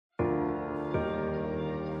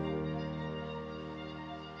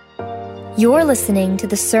You're listening to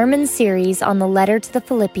the sermon series on the letter to the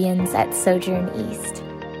Philippians at Sojourn East.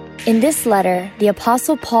 In this letter, the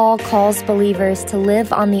Apostle Paul calls believers to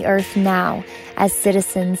live on the earth now as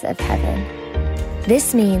citizens of heaven.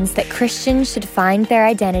 This means that Christians should find their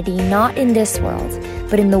identity not in this world,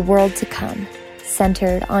 but in the world to come,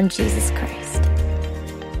 centered on Jesus Christ.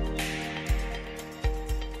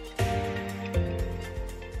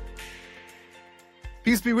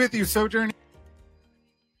 Peace be with you, Sojourn.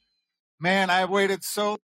 Man, I've waited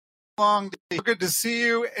so long. It's good to see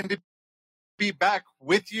you and to be back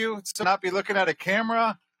with you. To not be looking at a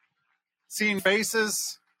camera, seeing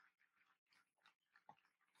faces.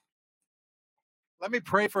 Let me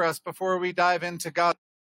pray for us before we dive into God's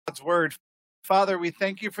word. Father, we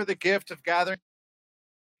thank you for the gift of gathering.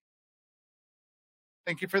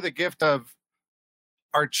 Thank you for the gift of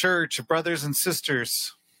our church, brothers and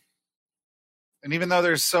sisters. And even though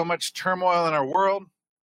there's so much turmoil in our world,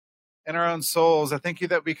 in our own souls, I thank you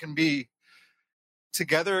that we can be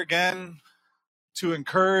together again to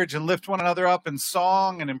encourage and lift one another up in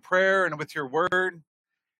song and in prayer and with your word.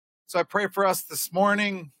 So I pray for us this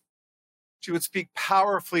morning that you would speak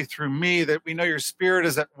powerfully through me, that we know your spirit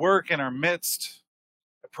is at work in our midst.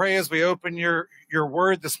 I pray as we open your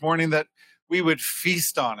word this morning that we would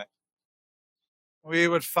feast on it. We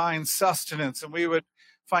would find sustenance and we would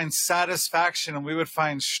find satisfaction and we would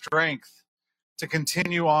find strength to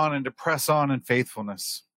continue on and to press on in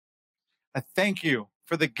faithfulness. I thank you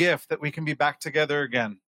for the gift that we can be back together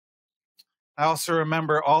again. I also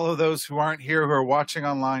remember all of those who aren't here, who are watching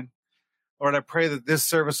online. Lord, I pray that this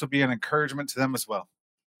service will be an encouragement to them as well.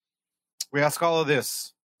 We ask all of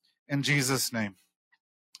this in Jesus' name.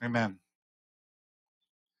 Amen.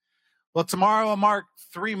 Well, tomorrow will mark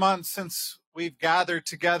 3 months since we've gathered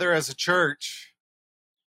together as a church.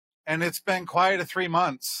 And it's been quite a 3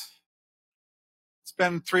 months. It's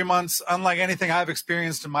been 3 months unlike anything I've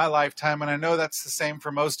experienced in my lifetime. And I know that's the same for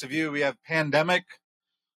most of you. We have pandemic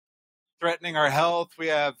threatening our health. We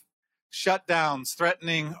have shutdowns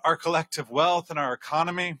threatening our collective wealth and our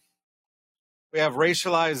economy. We have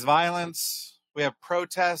racialized violence. We have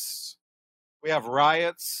protests. We have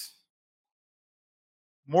riots.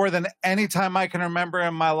 More than any time I can remember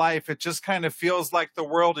in my life, it just kind of feels like the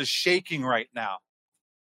world is shaking right now.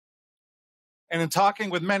 And in talking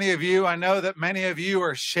with many of you, I know that many of you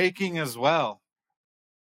are shaking as well.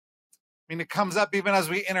 I mean, it comes up even as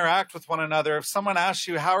we interact with one another. If someone asks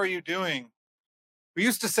you, how are you doing? We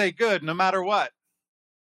used to say good, no matter what.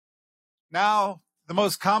 Now, the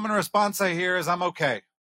most common response I hear is, I'm okay.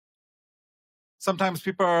 Sometimes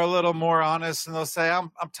people are a little more honest and they'll say,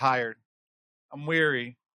 I'm tired. I'm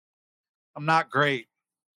weary. I'm not great.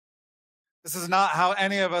 This is not how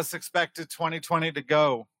any of us expected 2020 to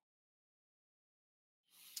go.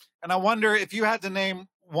 And I wonder if you had to name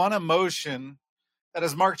one emotion that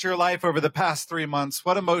has marked your life over the past 3 months,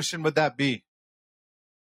 what emotion would that be?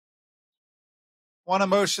 One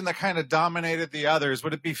emotion that kind of dominated the others.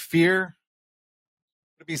 Would it be fear?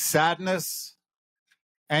 Would it be sadness?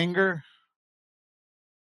 Anger?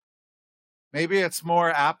 Maybe it's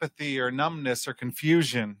more apathy or numbness or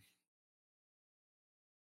confusion.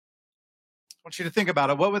 I want you to think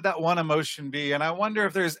about it. What would that one emotion be? And I wonder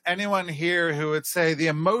if there's anyone here who would say the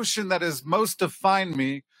emotion that has most defined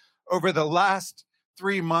me over the last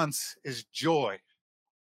 3 months is joy.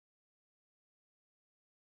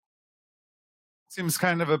 Seems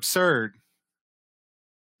kind of absurd,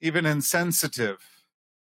 even insensitive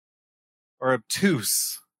or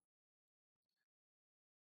obtuse.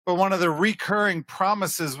 But one of the recurring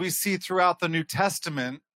promises we see throughout the New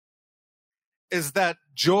Testament is that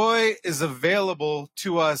joy is available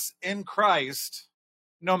to us in Christ,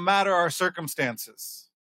 no matter our circumstances.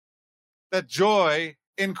 That joy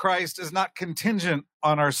in Christ is not contingent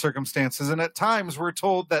on our circumstances. And at times we're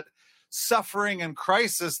told that suffering and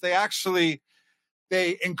crisis,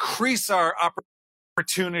 they increase our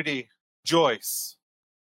opportunity, joys.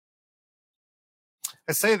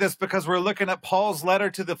 I say this because we're looking at Paul's letter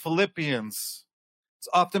to the Philippians. It's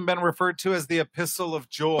often been referred to as the epistle of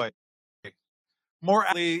joy. More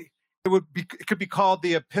aptly, it could be called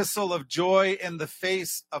the epistle of joy in the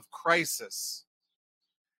face of crisis.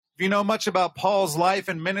 If you know much about Paul's life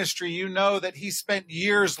and ministry, you know that he spent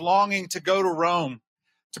years longing to go to Rome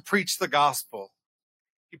to preach the gospel.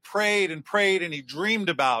 He prayed and prayed and he dreamed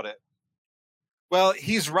about it. Well,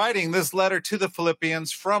 he's writing this letter to the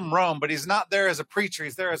Philippians from Rome, but he's not there as a preacher.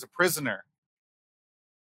 He's there as a prisoner.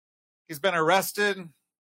 He's been arrested.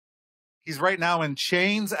 He's right now in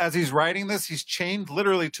chains as he's writing this. He's chained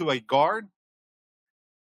literally to a guard.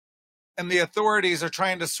 And the authorities are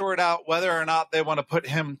trying to sort out whether or not they want to put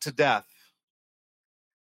him to death.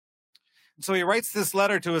 So he writes this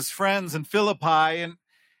letter to his friends in Philippi, and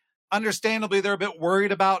understandably, they're a bit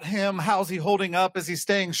worried about him. How's he holding up? Is he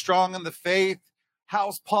staying strong in the faith?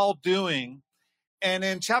 How's Paul doing? And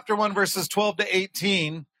in chapter 1, verses 12 to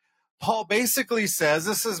 18, Paul basically says,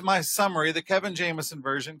 this is my summary, the Kevin Jamison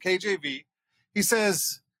version, KJV. He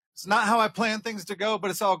says, it's not how I planned things to go, but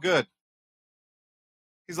it's all good.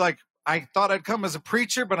 He's like, I thought I'd come as a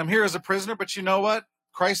preacher, but I'm here as a prisoner. But you know what?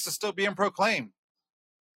 Christ is still being proclaimed.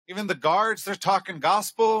 Even the guards, they're talking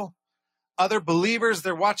gospel. Other believers,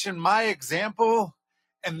 they're watching my example,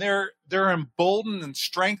 and they're emboldened and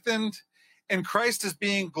strengthened. And Christ is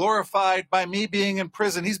being glorified by me being in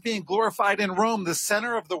prison. He's being glorified in Rome, the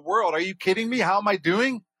center of the world. Are you kidding me? How am I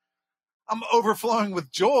doing? I'm overflowing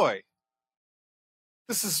with joy.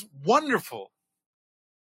 This is wonderful.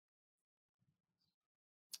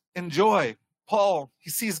 Enjoy. Paul, he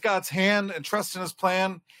sees God's hand and trusts in his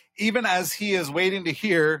plan, even as he is waiting to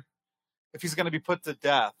hear if he's going to be put to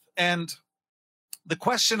death. And the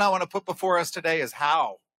question I want to put before us today is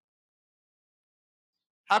how?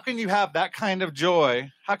 How can you have that kind of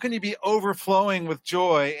joy? How can you be overflowing with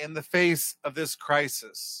joy in the face of this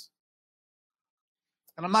crisis?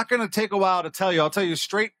 And I'm not going to take a while to tell you. I'll tell you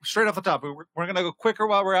straight off the top. We're going to go quicker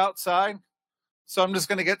while we're outside. So I'm just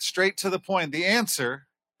going to get straight to the point. The answer,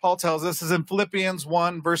 Paul tells us, is in Philippians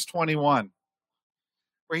 1, verse 21,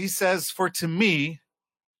 where he says, "For to me,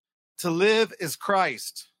 to live is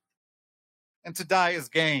Christ, and to die is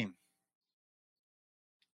gain."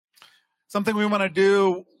 Something we want to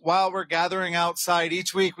do while we're gathering outside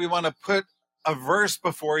each week, we want to put a verse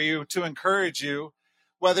before you to encourage you,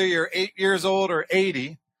 whether you're 8 years old or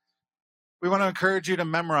 80. We want to encourage you to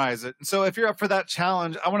memorize it. And so if you're up for that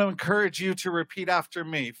challenge, I want to encourage you to repeat after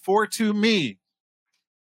me. For to me,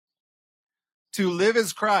 to live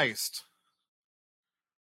is Christ,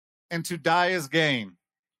 and to die is gain.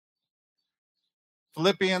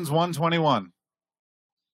 Philippians 1:21.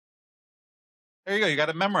 There you go. You got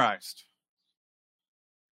it memorized.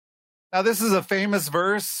 Now, this is a famous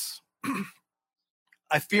verse.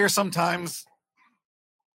 I fear sometimes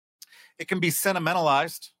it can be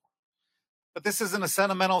sentimentalized, but this isn't a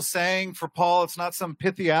sentimental saying for Paul. It's not some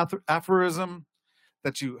pithy aphorism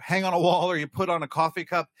that you hang on a wall or you put on a coffee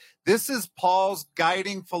cup. This is Paul's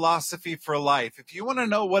guiding philosophy for life. If you want to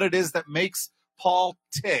know what it is that makes Paul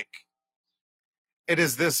tick, it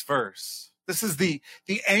is this verse. This is the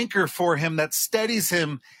anchor for him that steadies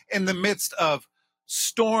him in the midst of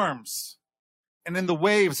storms and in the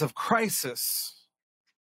waves of crisis.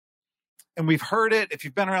 And we've heard it. If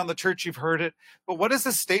you've been around the church, you've heard it. But what does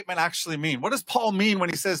this statement actually mean? What does Paul mean when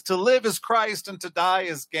he says to live is Christ and to die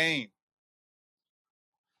is gain?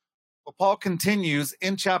 Well, Paul continues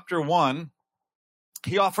in chapter 1.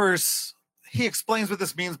 He explains what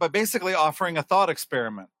this means by basically offering a thought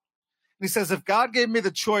experiment. And he says, if God gave me the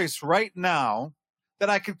choice right now that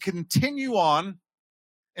I could continue on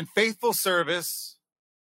in faithful service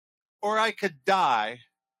or I could die,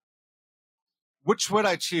 which would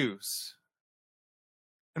I choose?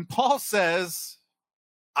 And Paul says,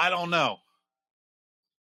 I don't know.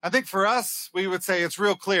 I think for us, we would say it's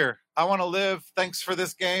real clear. I want to live. Thanks for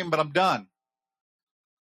this game, but I'm done.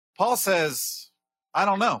 Paul says, I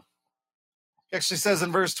don't know. He actually says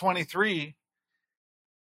in verse 23,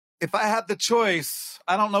 if I had the choice,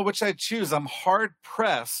 I don't know which I'd choose. I'm hard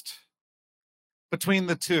pressed between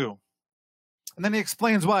the two. And then he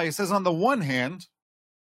explains why. He says, on the one hand,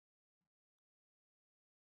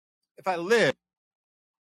 if I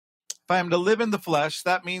am to live in the flesh,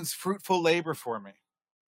 that means fruitful labor for me.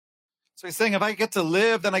 So he's saying if I get to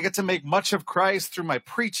live, then I get to make much of Christ through my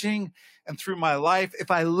preaching and through my life.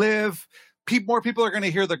 If I live, more people are going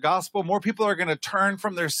to hear the gospel. More people are going to turn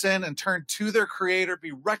from their sin and turn to their Creator,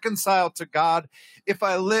 be reconciled to God. If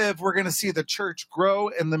I live, we're going to see the church grow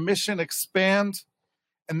and the mission expand.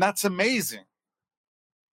 And that's amazing.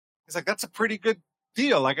 He's like, that's a pretty good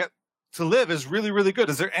deal. To live is really, really good.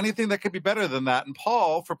 Is there anything that could be better than that? And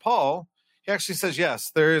for Paul, he actually says,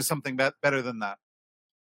 yes, there is something better than that.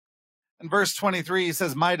 In verse 23, he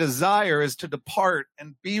says, my desire is to depart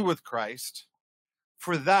and be with Christ,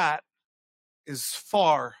 for that is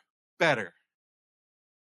far better.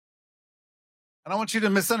 And I want you to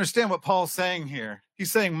misunderstand what Paul's saying here.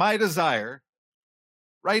 He's saying, my desire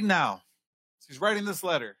right now, he's writing this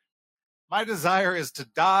letter, my desire is to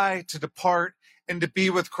die, to depart, and to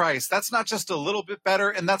be with Christ. That's not just a little bit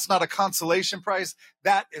better, and that's not a consolation prize.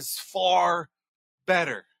 That is far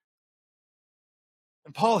better.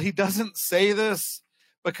 And Paul, he doesn't say this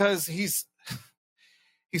because he's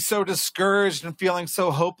so discouraged and feeling so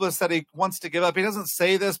hopeless that he wants to give up. He doesn't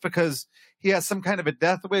say this because he has some kind of a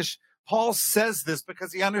death wish. Paul says this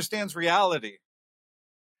because he understands reality.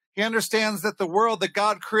 He understands that the world that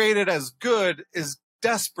God created as good is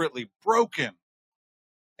desperately broken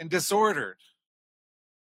and disordered.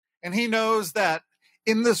 And he knows that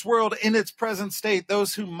in this world, in its present state,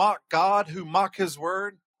 those who mock God, who mock his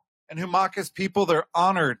word, and who mock his people, they're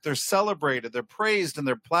honored, they're celebrated, they're praised, and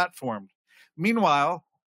they're platformed. Meanwhile,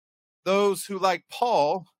 those who, like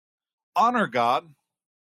Paul, honor God,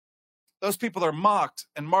 those people are mocked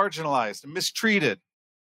and marginalized and mistreated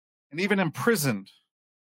and even imprisoned.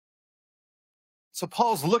 So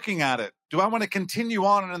Paul's looking at it. Do I want to continue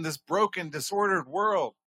on in this broken, disordered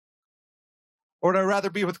world? Or would I rather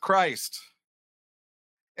be with Christ?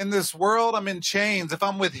 In this world, I'm in chains. If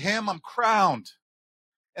I'm with him, I'm crowned.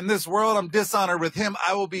 In this world, I'm dishonored. With him,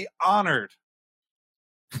 I will be honored.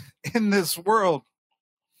 In this world,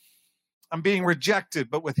 I'm being rejected,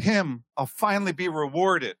 but with him, I'll finally be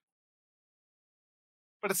rewarded.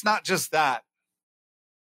 But it's not just that.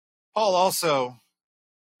 Paul also,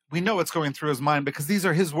 we know what's going through his mind because these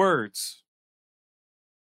are his words.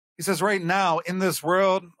 He says, right now, in this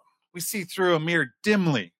world, we see through a mirror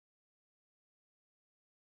dimly.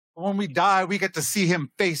 But when we die, we get to see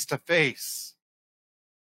him face to face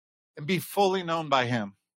and be fully known by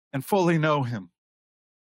him and fully know him.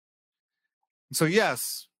 And so,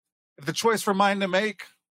 yes, if the choice for mine to make,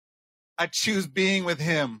 I choose being with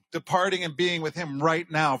him, departing and being with him right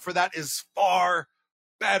now, for that is far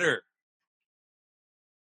better.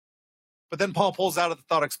 But then Paul pulls out of the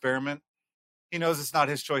thought experiment. He knows it's not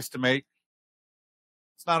his choice to make.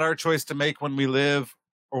 It's not our choice to make when we live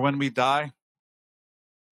or when we die.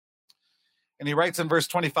 And he writes in verse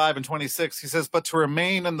 25 and 26, he says, but to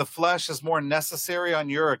remain in the flesh is more necessary on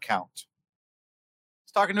your account.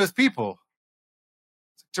 He's talking to his people.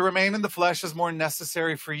 To remain in the flesh is more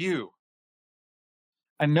necessary for you.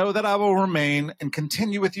 I know that I will remain and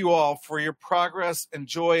continue with you all for your progress and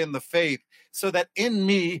joy in the faith, so that in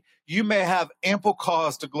me you may have ample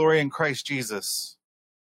cause to glory in Christ Jesus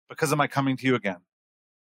because of my coming to you again.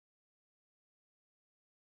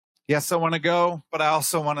 Yes, I want to go, but I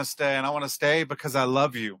also want to stay. And I want to stay because I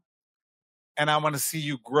love you. And I want to see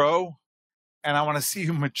you grow. And I want to see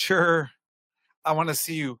you mature. I want to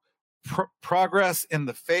see you progress in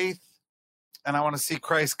the faith. And I want to see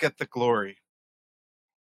Christ get the glory.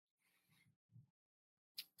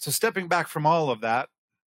 So stepping back from all of that,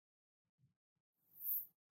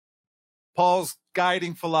 Paul's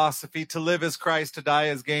guiding philosophy, to live as Christ, to die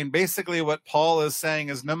as gain. Basically what Paul is saying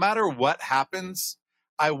is no matter what happens,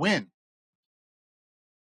 I win.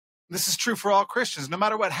 This is true for all Christians. No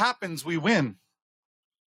matter what happens, we win.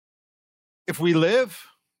 If we live,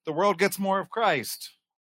 the world gets more of Christ.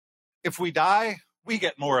 If we die, we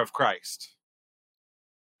get more of Christ.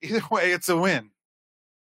 Either way, it's a win.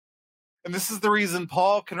 And this is the reason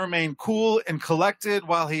Paul can remain cool and collected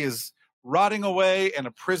while he is rotting away in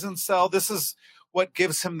a prison cell. This is what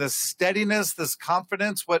gives him this steadiness, this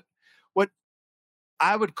confidence, what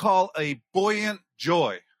I would call a buoyant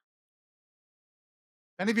joy.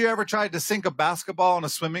 Any of you ever tried to sink a basketball in a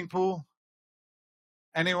swimming pool?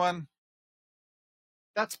 Anyone?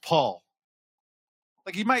 That's Paul.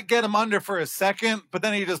 Like, you might get him under for a second, but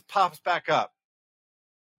then he just pops back up.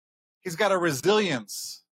 He's got a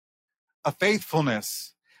resilience, a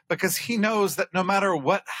faithfulness, because he knows that no matter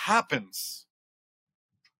what happens,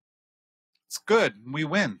 it's good and we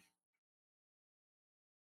win.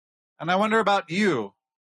 And I wonder about you.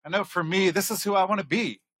 I know for me, this is who I want to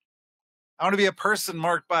be. I want to be a person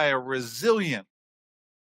marked by a resilient,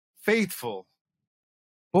 faithful,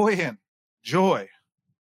 buoyant joy.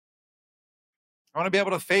 I want to be able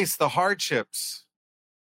to face the hardships,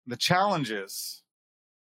 the challenges,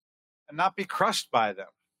 and not be crushed by them.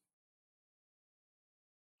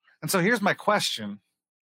 And so here's my question.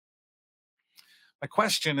 My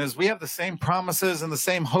question is, we have the same promises and the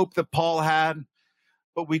same hope that Paul had,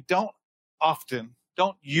 but we don't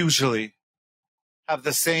usually have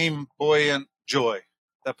the same buoyant joy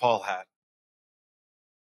that Paul had.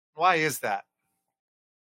 Why is that?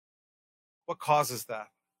 What causes that?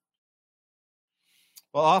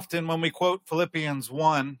 Well, often when we quote Philippians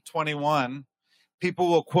 1:21, people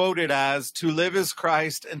will quote it as, to live is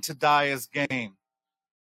Christ and to die is gain.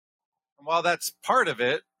 And while that's part of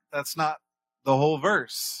it, that's not the whole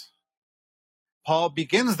verse. Paul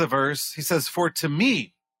begins the verse, he says, for to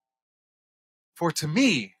me,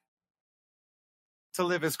 to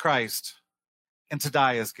live is Christ and to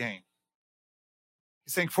die is gain.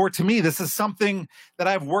 He's saying, for to me, this is something that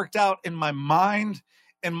I've worked out in my mind,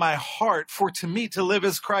 in my heart. For to me, to live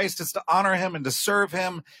as Christ is to honor him and to serve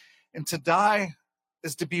him, and to die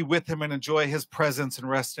is to be with him and enjoy his presence and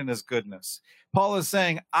rest in his goodness. Paul is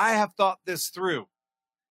saying, I have thought this through.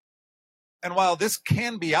 And while this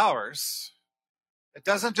can be ours, it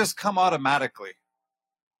doesn't just come automatically.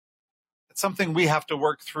 It's something we have to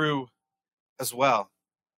work through as well.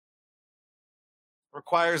 It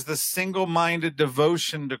requires this single-minded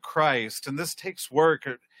devotion to Christ. And this takes work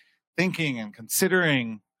at thinking and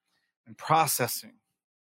considering and processing.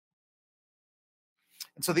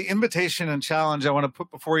 And so the invitation and challenge I want to put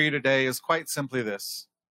before you today is quite simply this.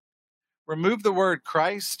 Remove the word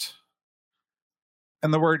Christ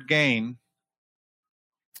and the word gain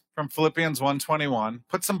from Philippians 1:21.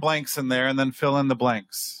 Put some blanks in there and then fill in the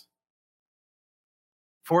blanks.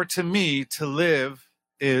 For to me, to live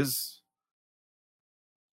is,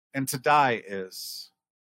 and to die is.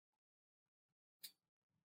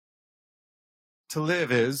 To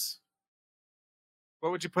live is,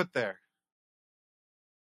 what would you put there?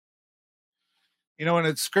 You know, an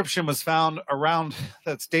inscription was found around,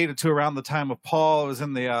 that's dated to around the time of Paul. It was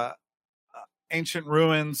in the ancient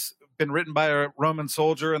ruins, been written by a Roman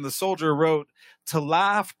soldier, and the soldier wrote, to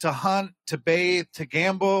laugh, to hunt, to bathe, to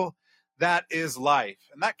gamble, that is life.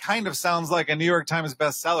 And that kind of sounds like a New York Times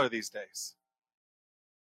bestseller these days.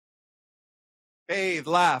 Bathe,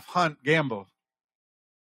 laugh, hunt, gamble.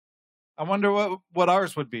 I wonder what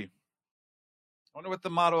ours would be. I wonder what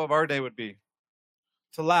the motto of our day would be.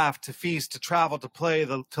 To laugh, to feast, to travel, to play,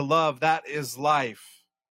 to love, that is life.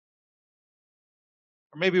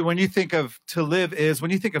 Or maybe when you think of to live is,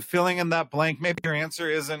 when you think of filling in that blank, maybe your answer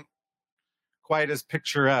isn't quite as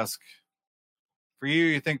picturesque. For you,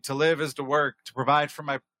 you think to live is to work, to provide for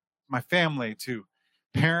my family, to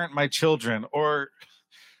parent my children. Or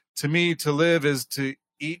to me, to live is to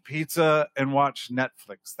eat pizza and watch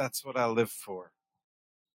Netflix. That's what I live for.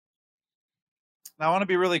 Now, I want to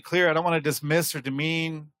be really clear. I don't want to dismiss or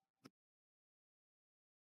demean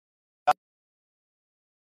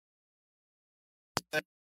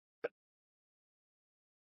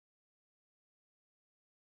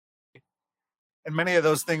and many of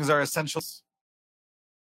those things are essentials.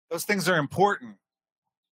 Those things are important.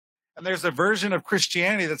 And there's a version of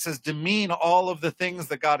Christianity that says demean all of the things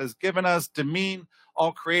that God has given us, demean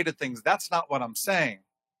all created things. That's not what I'm saying.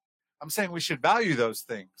 I'm saying we should value those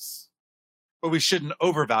things, but we shouldn't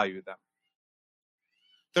overvalue them.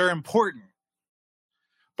 They're important,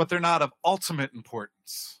 but they're not of ultimate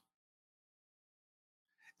importance.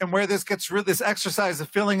 And where this gets really, this exercise of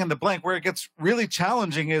filling in the blank, where it gets really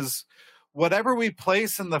challenging is whatever we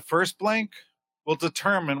place in the first blank will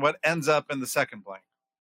determine what ends up in the second blank.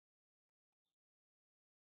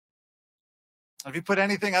 If you put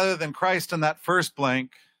anything other than Christ in that first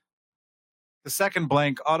blank, the second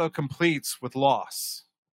blank auto-completes with loss.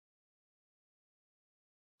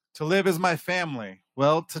 To live is my family.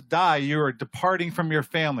 Well, to die, you are departing from your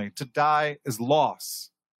family. To die is loss.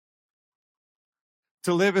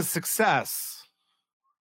 To live is success.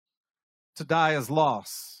 To die is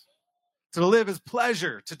loss. To live is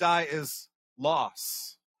pleasure. To die is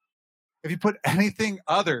loss. If you put anything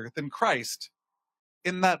other than Christ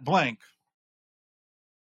in that blank,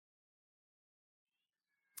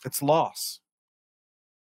 it's loss.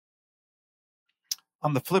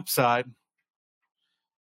 On the flip side,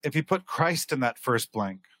 if you put Christ in that first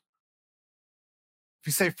blank, if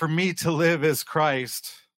you say, for me to live is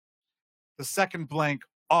Christ, the second blank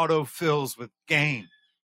auto-fills with gain,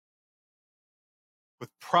 with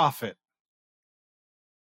profit.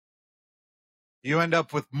 You end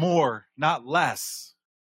up with more, not less.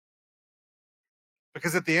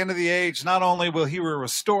 Because at the end of the age, not only will he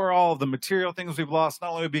restore all of the material things we've lost, not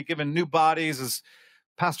only will we be given new bodies, as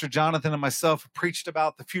Pastor Jonathan and myself have preached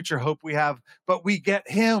about the future hope we have, but we get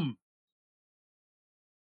him.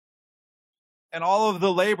 And all of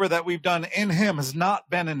the labor that we've done in him has not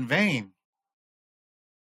been in vain.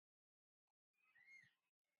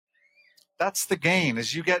 That's the gain,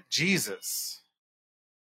 is you get Jesus.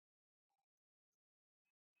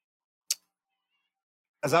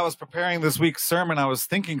 As I was preparing this week's sermon, I was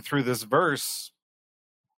thinking through this verse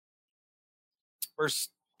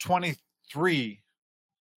 23,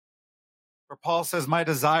 where Paul says, my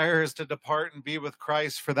desire is to depart and be with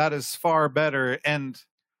Christ, for that is far better. And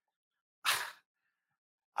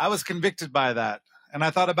I was convicted by that. And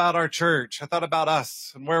I thought about our church. I thought about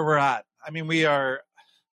us and where we're at. I mean, we are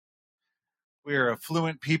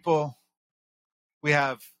affluent people. We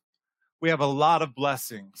have a lot of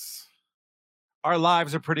blessings. Our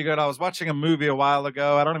lives are pretty good. I was watching a movie a while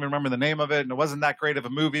ago. I don't even remember the name of it, and it wasn't that great of a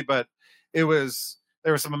movie, but there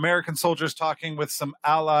were some American soldiers talking with some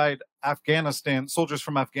allied soldiers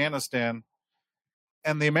from Afghanistan.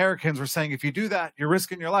 And the Americans were saying, if you do that, you're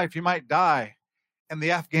risking your life. You might die. And the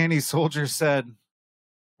Afghani soldier said,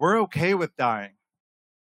 "We're okay with dying."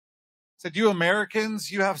 He said, "You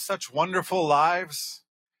Americans, you have such wonderful lives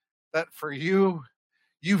that for you,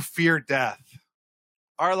 you fear death.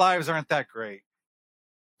 Our lives aren't that great.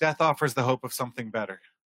 Death offers the hope of something better."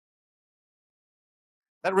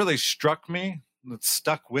 That really struck me, and it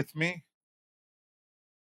stuck with me.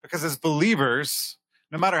 Because as believers,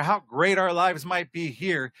 no matter how great our lives might be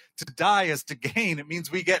here, to die is to gain. It means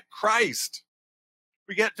we get Christ.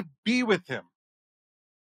 We get to be with him.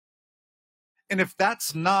 And if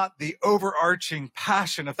that's not the overarching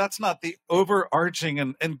passion, if that's not the overarching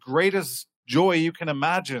and greatest joy you can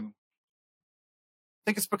imagine, I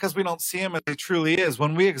think it's because we don't see him as he truly is.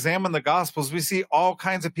 When we examine the Gospels, we see all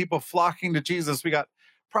kinds of people flocking to Jesus. We got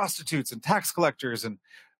prostitutes and tax collectors and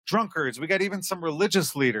drunkards. We got even some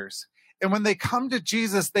religious leaders. And when they come to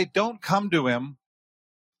Jesus, they don't come to him.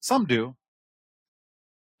 Some do.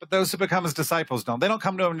 But those who become his disciples don't. They don't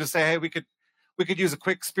come to him and just say, "Hey, we could use a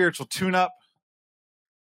quick spiritual tune-up.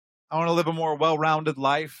 I want to live a more well-rounded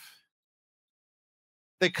life."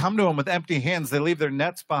 They come to him with empty hands. They leave their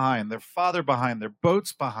nets behind, their father behind, their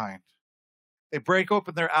boats behind. They break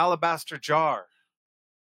open their alabaster jar.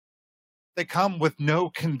 They come with no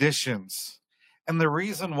conditions. And the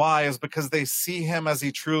reason why is because they see him as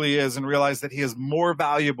he truly is and realize that he is more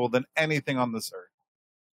valuable than anything on this earth.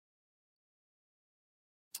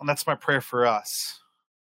 And that's my prayer for us.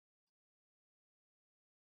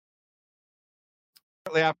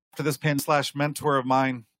 Shortly after this pen/mentor of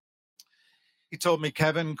mine, he told me,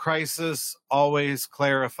 "Kevin, crisis always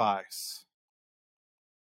clarifies.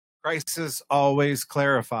 Crisis always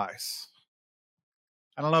clarifies."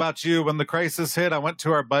 I don't know about you. When the crisis hit, I went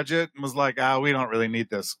to our budget and was like, we don't really need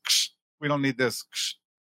this. We don't need this.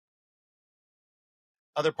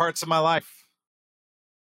 Other parts of my life.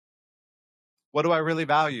 What do I really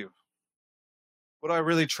value? What do I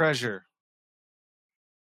really treasure?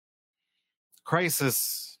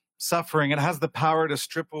 Crisis, suffering, it has the power to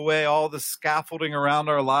strip away all the scaffolding around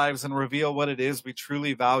our lives and reveal what it is we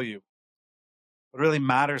truly value, what really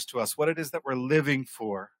matters to us, what it is that we're living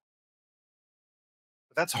for.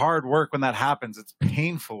 But that's hard work when that happens. It's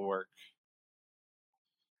painful work.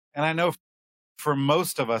 And I know for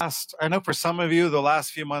most of us, I know for some of you, the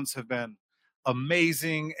last few months have been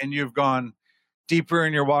amazing and you've gone deeper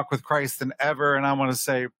in your walk with Christ than ever. And I want to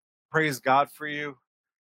say, praise God for you.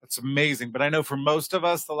 That's amazing. But I know for most of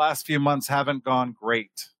us, the last few months haven't gone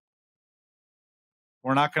great.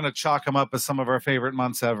 We're not going to chalk them up as some of our favorite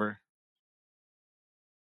months ever.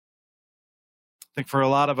 I think for a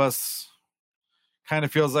lot of us, kind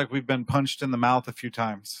of feels like we've been punched in the mouth a few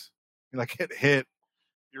times. You like hit,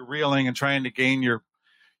 you're reeling and trying to gain your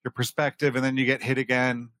perspective, and then you get hit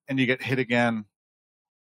again, and you get hit again.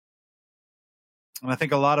 And I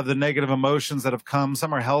think a lot of the negative emotions that have come,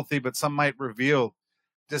 some are healthy, but some might reveal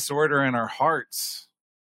disorder in our hearts.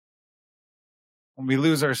 When we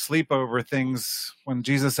lose our sleep over things, when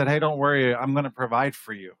Jesus said, "Hey, don't worry, I'm going to provide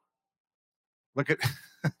for you." Look,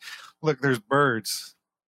 there's birds.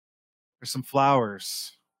 There's some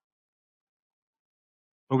flowers.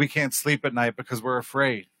 But we can't sleep at night because we're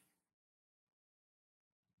afraid.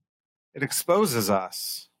 It exposes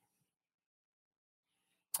us.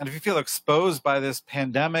 And if you feel exposed by this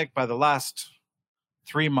pandemic, by the last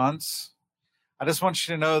 3 months, I just want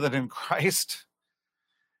you to know that in Christ,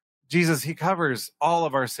 Jesus, he covers all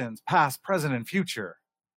of our sins, past, present, and future.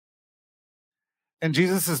 And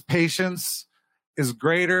Jesus' patience is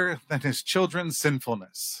greater than his children's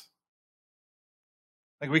sinfulness.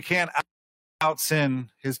 Like we can't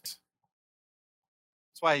out-sin his. That's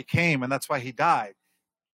why he came and that's why he died.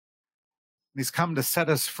 And he's come to set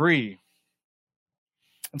us free.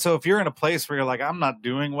 And so if you're in a place where you're like, "I'm not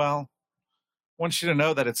doing well," I want you to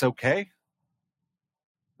know that it's okay.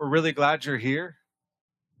 We're really glad you're here.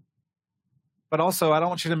 But also, I don't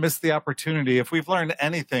want you to miss the opportunity. If we've learned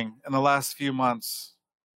anything in the last few months,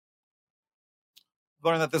 we've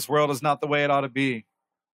learned that this world is not the way it ought to be.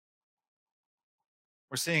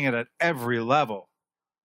 We're seeing it at every level.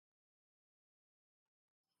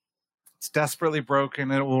 It's desperately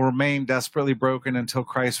broken, and it will remain desperately broken until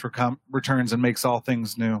Christ returns and makes all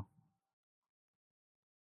things new.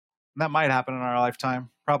 And that might happen in our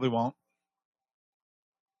lifetime. Probably won't.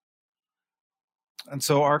 And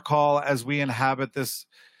so our call as we inhabit this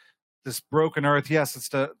broken earth, yes, it's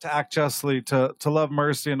to act justly, to love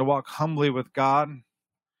mercy, and to walk humbly with God.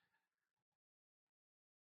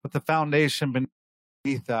 But the foundation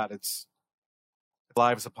beneath that, it's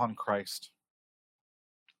lives upon Christ.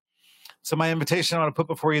 So my invitation I want to put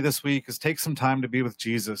before you this week is take some time to be with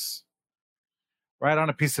Jesus. Write on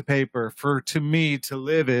a piece of paper, "For to me to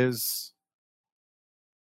live is,"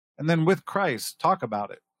 And then with Christ, talk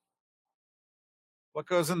about it. What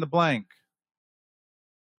goes in the blank?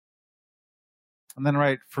 And then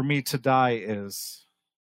write, for me to die is.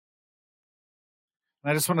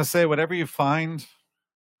 And I just want to say, whatever you find,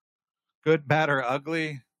 good, bad, or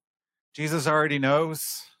ugly, Jesus already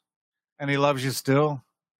knows, and he loves you still.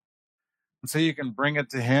 And so you can bring it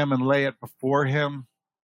to him and lay it before him,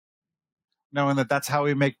 knowing that that's how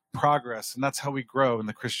we make progress and that's how we grow in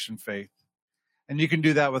the Christian faith. And you can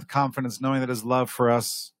do that with confidence, knowing that his love for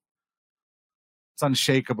us, it's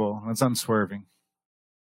unshakable and it's unswerving.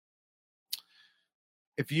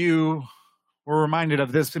 If you were reminded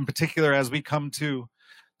of this in particular as we come to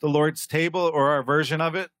the Lord's table or our version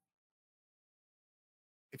of it,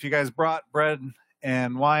 if you guys brought bread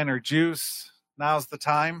and wine or juice, now's the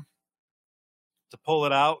time to pull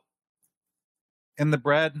it out. In the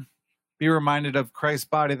bread, be reminded of Christ's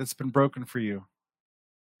body that's been broken for you.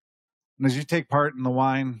 And as you take part in the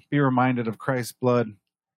wine, be reminded of Christ's blood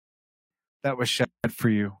that was shed for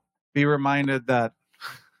you. Be reminded that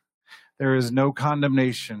there is no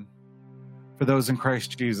condemnation for those in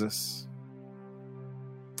Christ Jesus.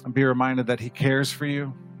 And be reminded that he cares for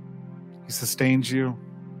you, he sustains you,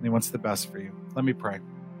 and he wants the best for you. Let me pray.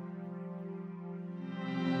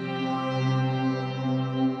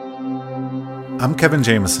 I'm Kevin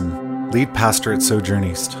Jamison, lead pastor at Sojourn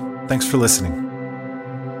East. Thanks for listening.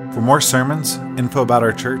 For more sermons, info about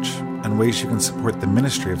our church, and ways you can support the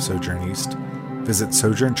ministry of Sojourn East, visit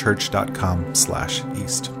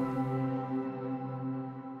sojournchurch.com/east.